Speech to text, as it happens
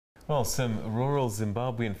Well, some rural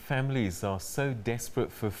Zimbabwean families are so desperate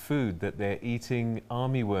for food that they're eating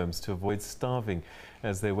armyworms to avoid starving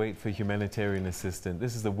as they wait for humanitarian assistance.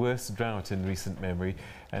 This is the worst drought in recent memory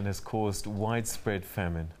and has caused widespread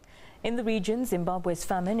famine. In the region, Zimbabwe's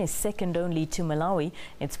famine is second only to Malawi.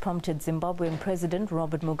 It's prompted Zimbabwean President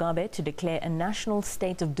Robert Mugabe to declare a national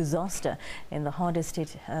state of disaster in the hardest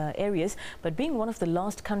hit areas. But being one of the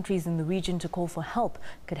last countries in the region to call for help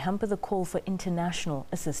could hamper the call for international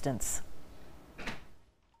assistance.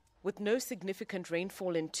 With no significant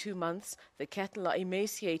rainfall in 2 months, the cattle are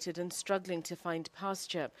emaciated and struggling to find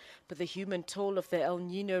pasture. But the human toll of the El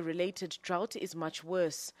Niño-related drought is much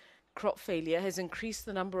worse. Crop failure has increased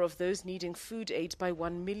the number of those needing food aid by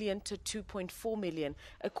 1 million to 2.4 million,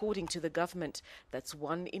 according to the government. That's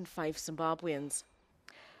 1 in 5 Zimbabweans.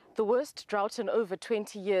 The worst drought in over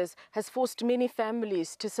 20 years has forced many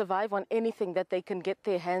families to survive on anything that they can get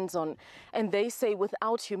their hands on. And they say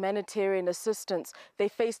without humanitarian assistance, they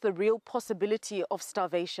face the real possibility of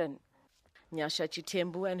starvation. Nyasha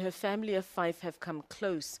Chitembu and her family of 5 have come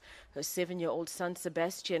close. Her 7-year-old son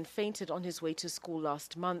Sebastian fainted on his way to school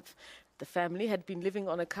last month. The family had been living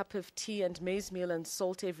on a cup of tea and maize meal and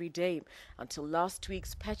salt every day until last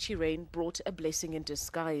week's patchy rain brought a blessing in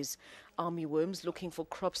disguise. Army worms looking for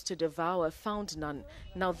crops to devour found none.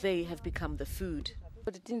 Now they have become the food.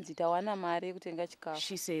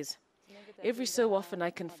 She says, "Every so often I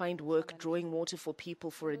can find work drawing water for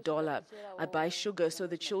people for $1. I buy sugar so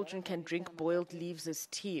the children can drink boiled leaves as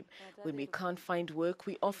tea. When we can't find work,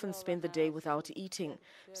 we often spend the day without eating.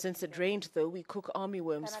 Since it rained, though, we cook army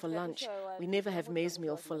worms for lunch. We never have maize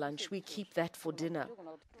meal for lunch. We keep that for dinner."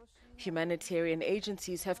 Humanitarian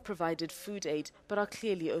agencies have provided food aid but are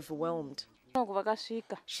clearly overwhelmed.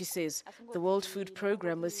 She says the World Food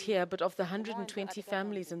Programme was here, but of the 120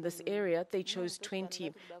 families in this area, they chose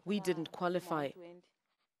 20. We didn't qualify.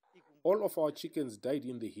 All of our chickens died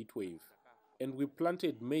in the heat wave, and we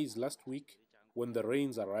planted maize last week when the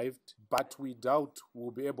rains arrived, but we doubt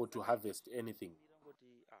we'll be able to harvest anything.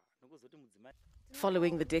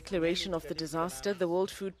 Following the declaration of the disaster, the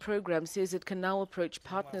World Food Programme says it can now approach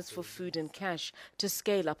partners for food and cash to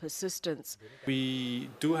scale up assistance. We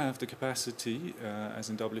do have the capacity as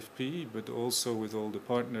in WFP, but also with all the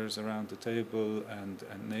partners around the table and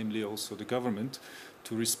namely also the government,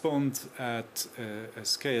 to respond at a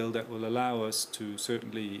scale that will allow us to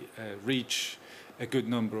certainly reach a good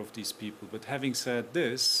number of these people. But having said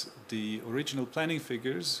this, the original planning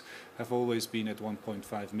figures have always been at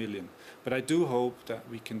 1.5 million. But I do hope that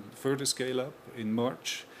we can further scale up in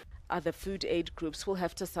March. Other food aid groups will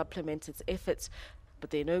have to supplement its efforts,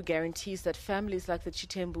 but there are no guarantees that families like the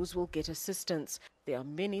Chitembus will get assistance. There are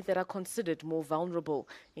many that are considered more vulnerable,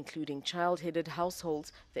 including child-headed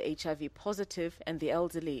households, the HIV positive and the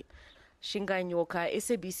elderly. Shingai Nyoka,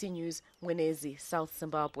 SABC News, Mwenezi, South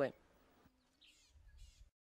Zimbabwe.